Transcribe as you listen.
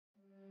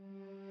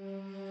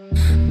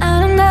I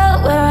don't know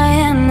where I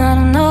am, I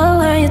don't know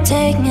where you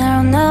take me, I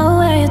don't know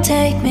where you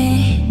take me.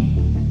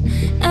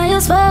 I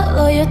just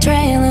follow your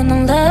trail and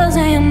I'm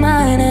losing your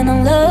mind and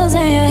I'm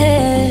losing your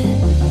head.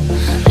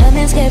 Let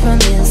me escape from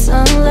this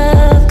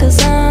unlove,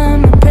 cause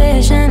I'm a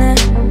prisoner.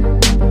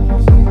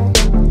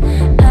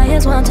 I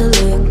just want to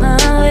look my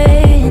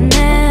way and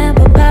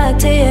never back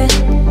to you.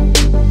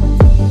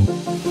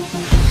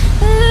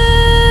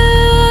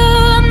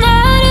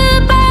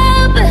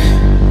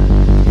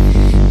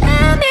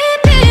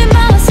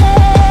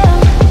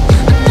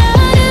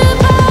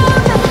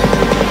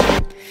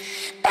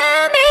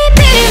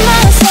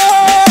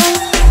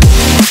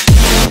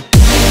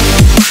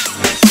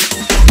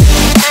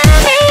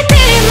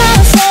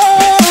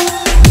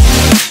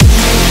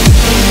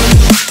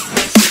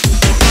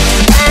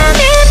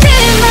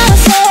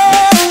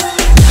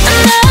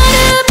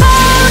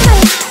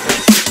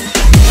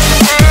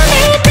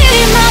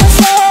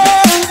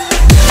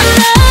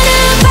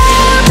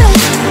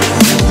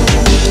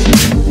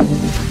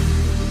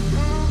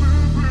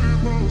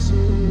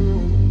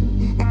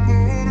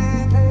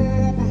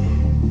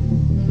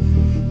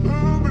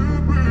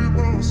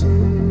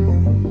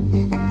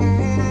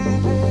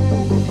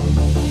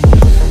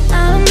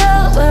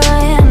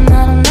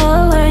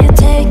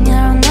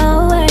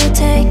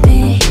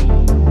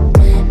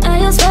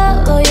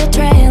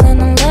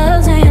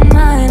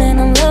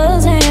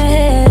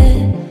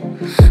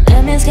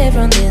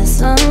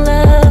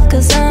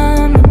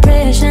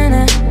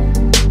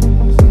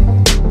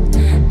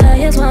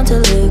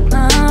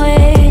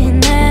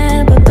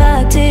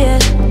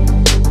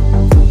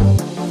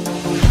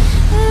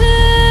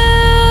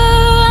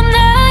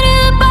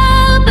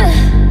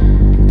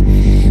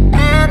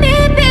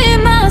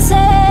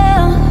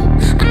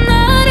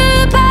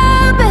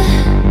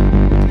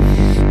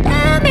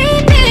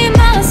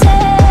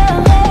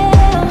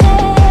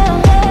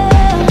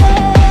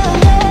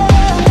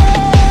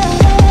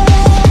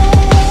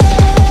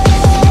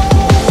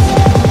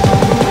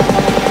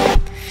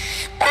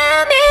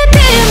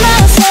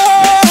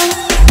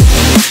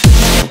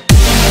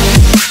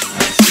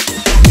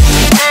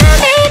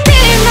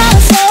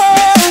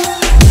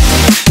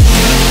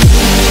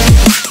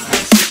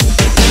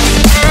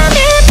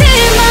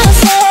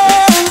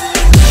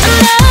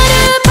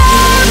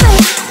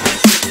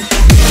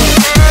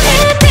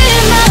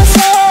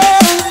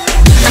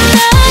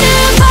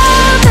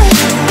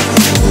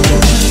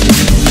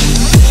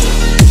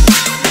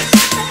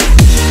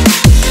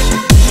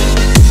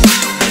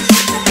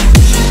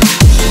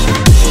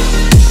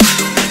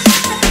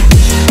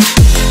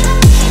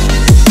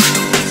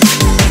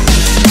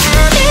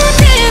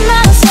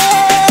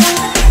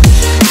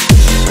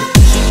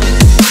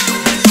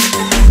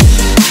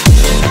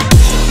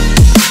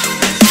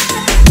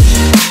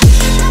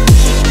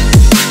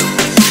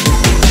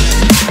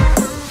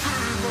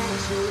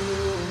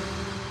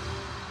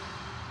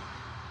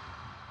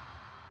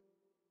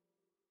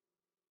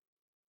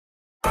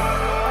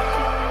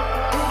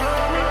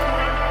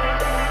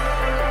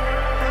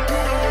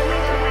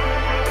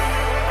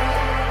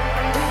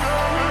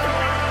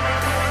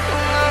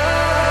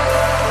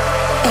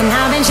 And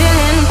I've been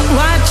chillin',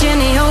 watching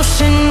the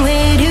ocean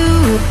with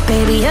you.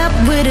 Baby up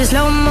with a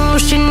slow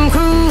motion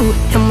crew.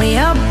 And we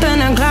up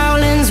in our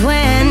clouds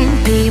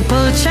when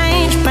people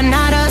change, but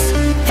not us.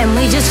 And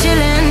we just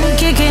chillin',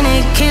 kicking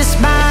it,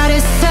 kissed by the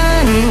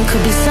sun.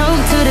 Could be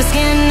soaked to the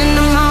skin in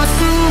the mall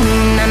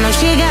soon. I know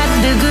she got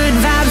the good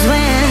vibes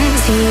when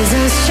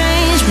seasons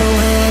change, but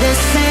we're the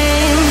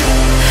same.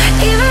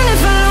 Even if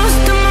I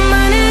lost all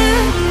my money,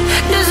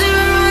 the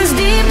zero runs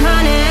deep,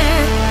 honey.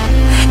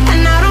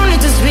 And I don't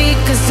need to speak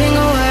a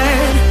single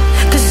word,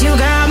 cause you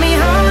got me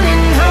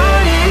holding,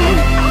 holding.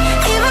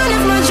 Even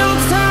if my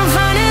jokes aren't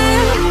funny,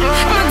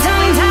 my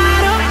tongue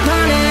tied up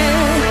on it.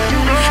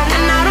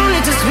 And I don't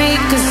need to speak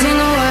a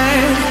single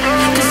word,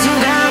 cause you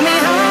got me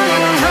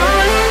holding,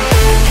 holding.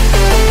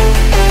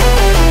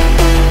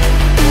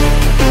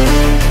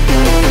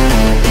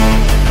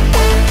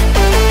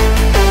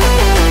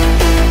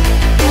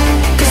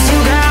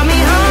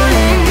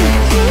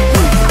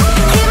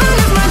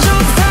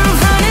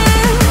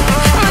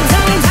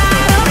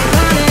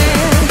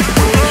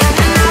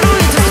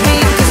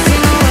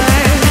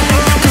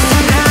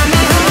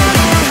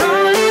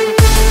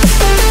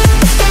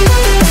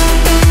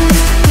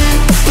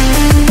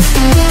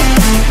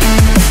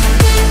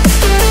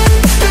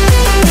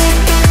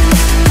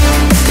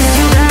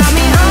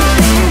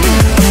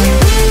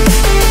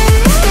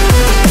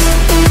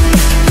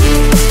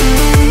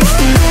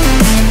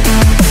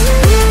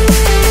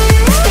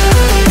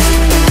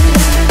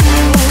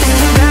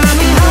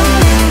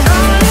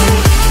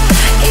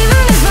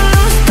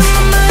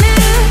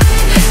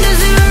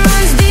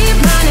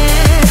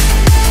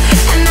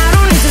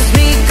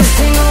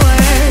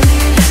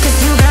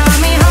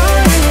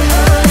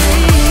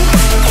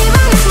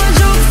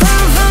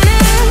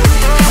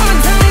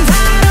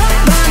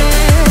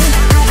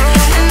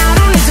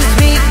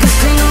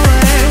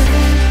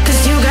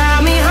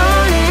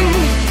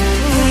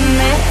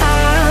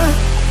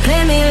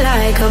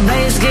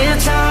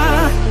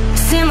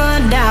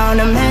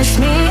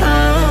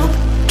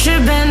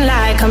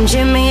 I'm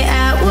Jimmy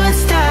at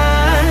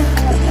Woodstock.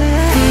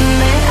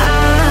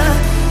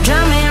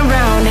 Drive me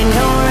around in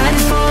your red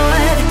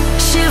Ford,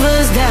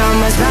 shivers down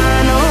my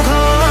spinal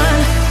cord.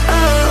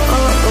 Oh,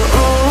 oh, oh,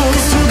 oh.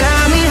 'Cause you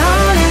got me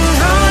holding,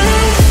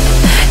 holding.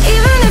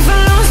 Even if I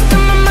lost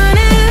all my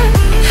money,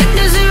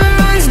 the zero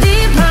runs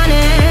deep on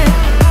it.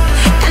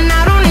 And I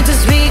don't need to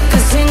speak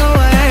a single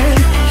word,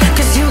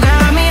 'cause you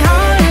got me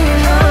holding,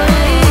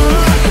 holding.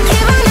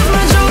 Even if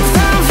my jokes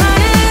sound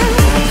funny,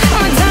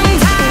 my tongue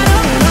tied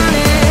up on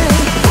it.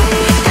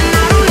 And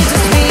I don't need to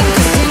speak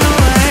a single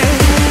word,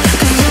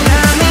 'cause you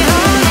got me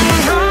holding,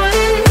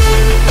 holding.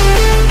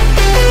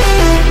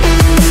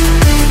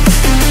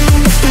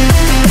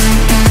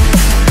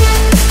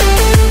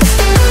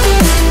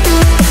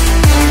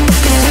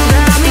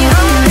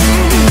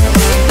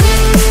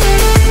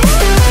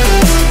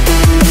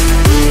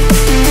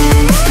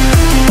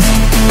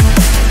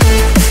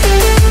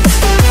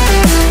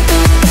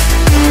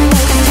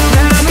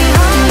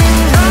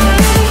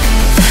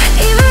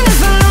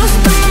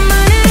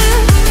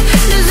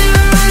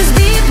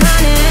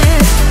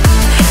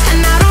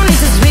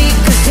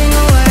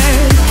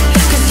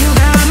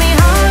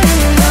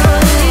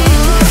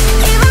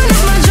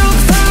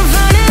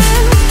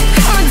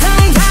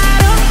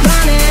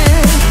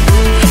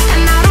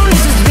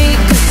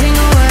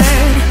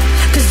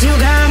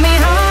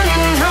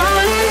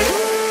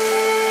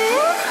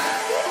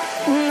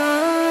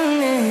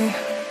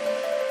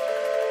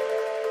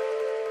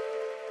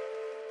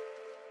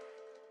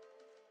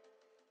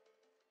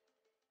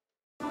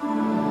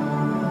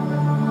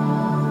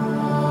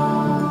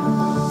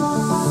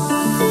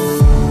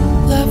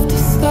 Left a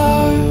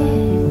star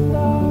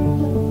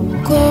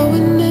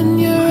glowing in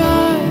your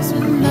eyes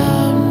when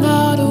I'm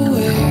not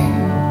aware.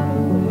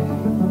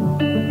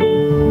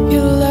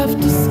 You left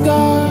a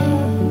scar.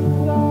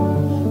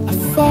 I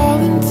fall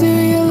into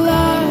your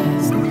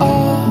lies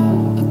all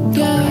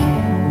again.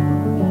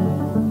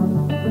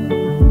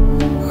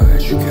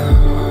 Where'd you go?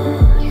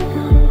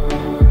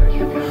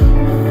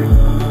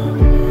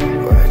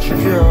 Where'd you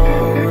go?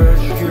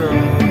 Where'd you go?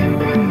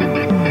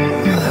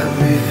 Let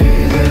me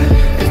feel it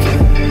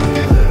again.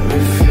 Let me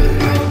feel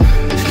it.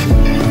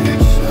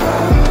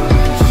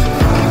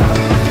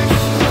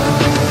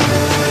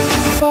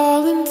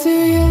 Fall into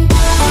your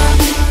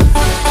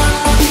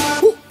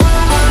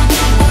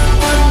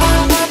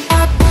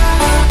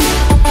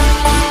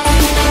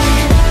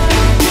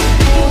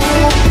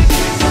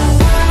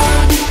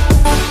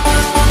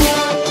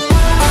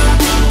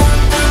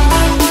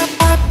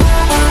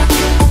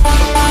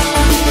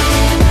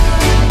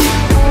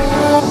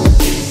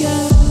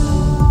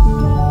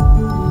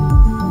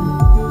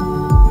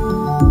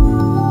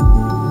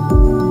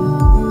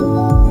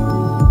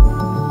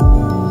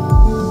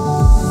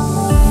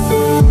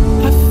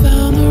I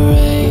found the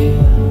rain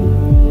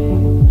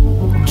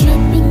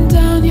dripping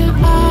down your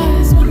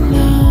eyes when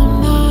I'm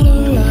not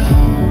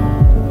around.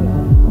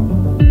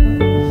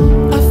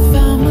 I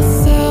found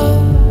myself,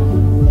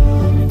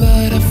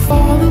 but I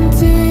fall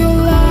into your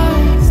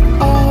lies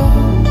all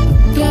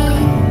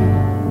again.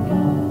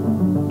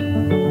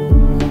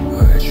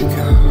 Where'd you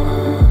go?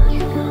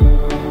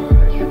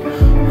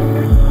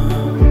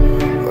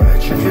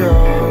 Where'd you go?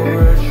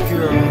 Where'd you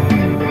go?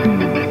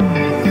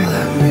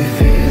 Let me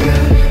feel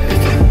it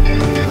again.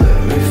 Let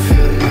me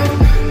feel it.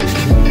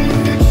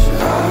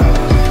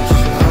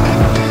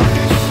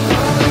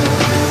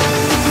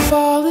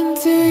 Fall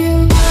into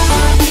your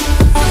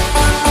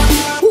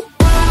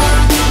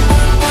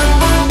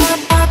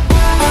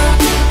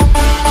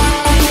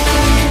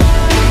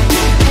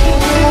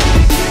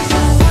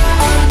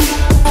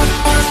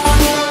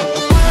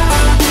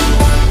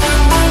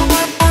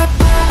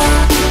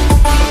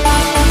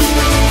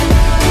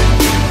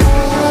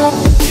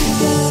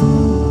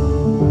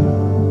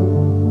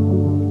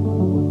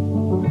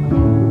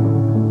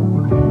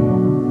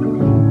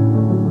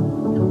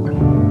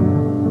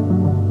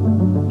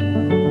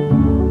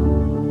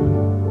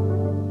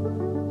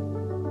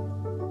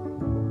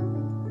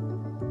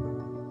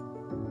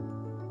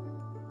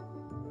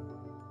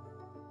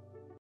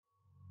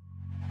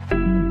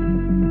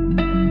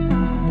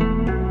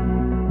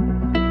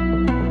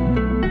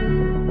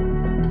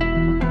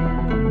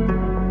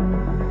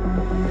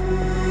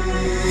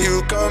You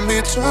got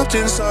me trapped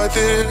inside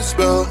this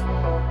spell.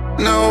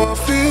 Now I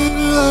feel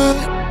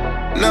like,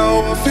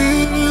 now I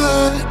feel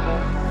like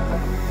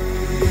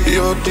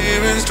your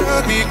demons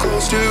drag me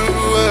close to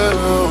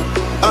hell.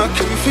 I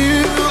can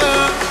feel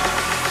that.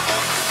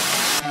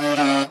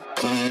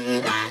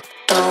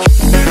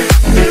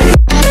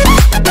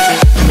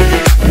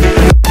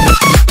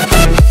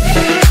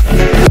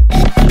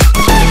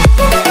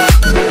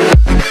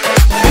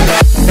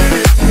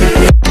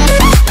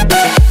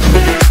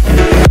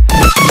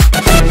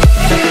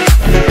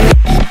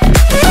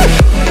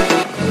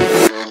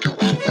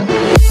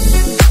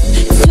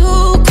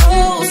 Too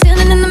cold,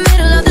 standing in the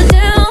middle of the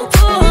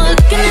downpour,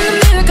 looking in the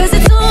mirror 'cause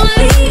it's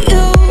only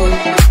you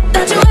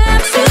that you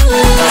have to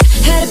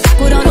lose. Had a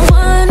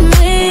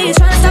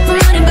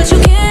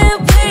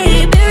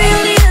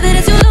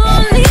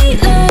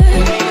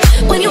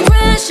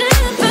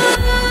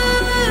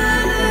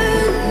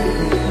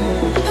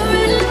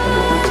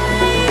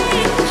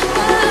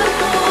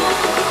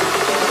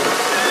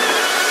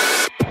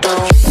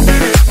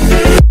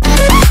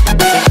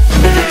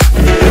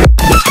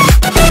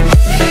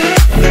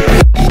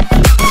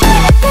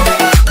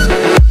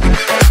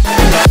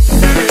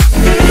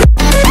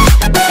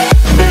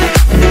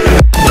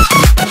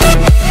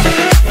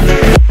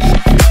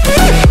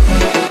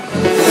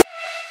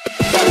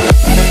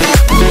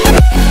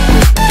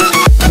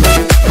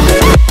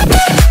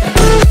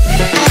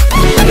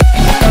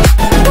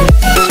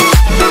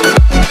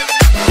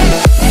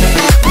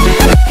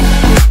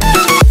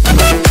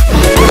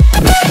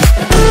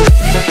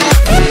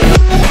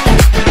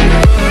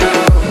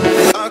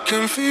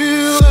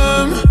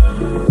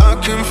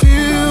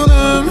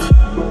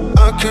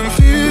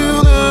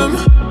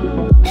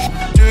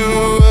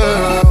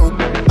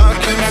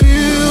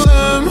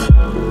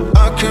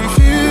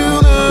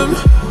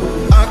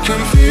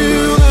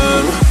feel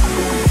them.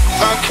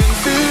 I can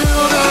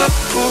feel them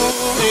pull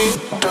me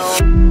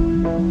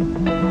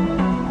down.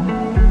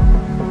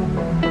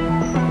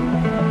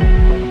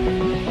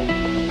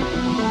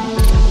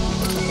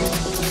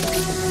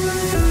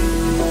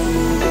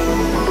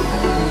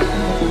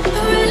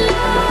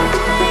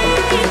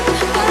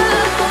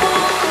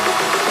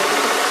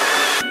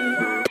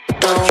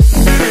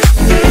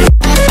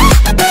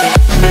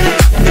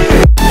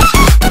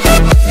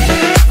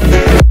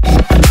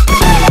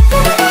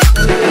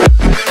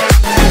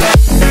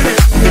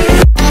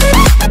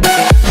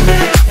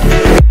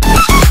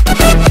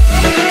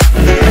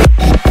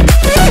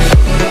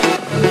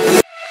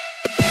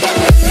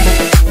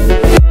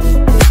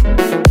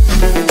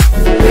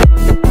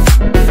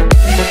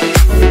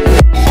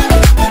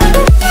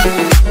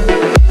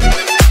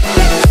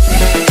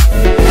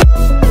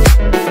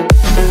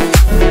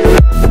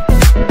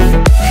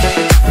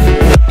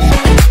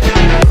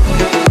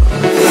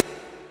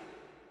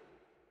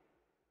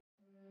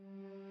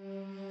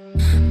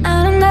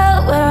 I don't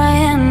know where I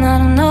am, I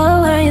don't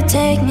know where you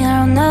take me, I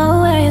don't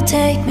know where you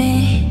take me.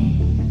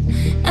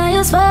 I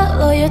just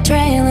follow your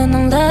trail and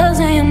I'm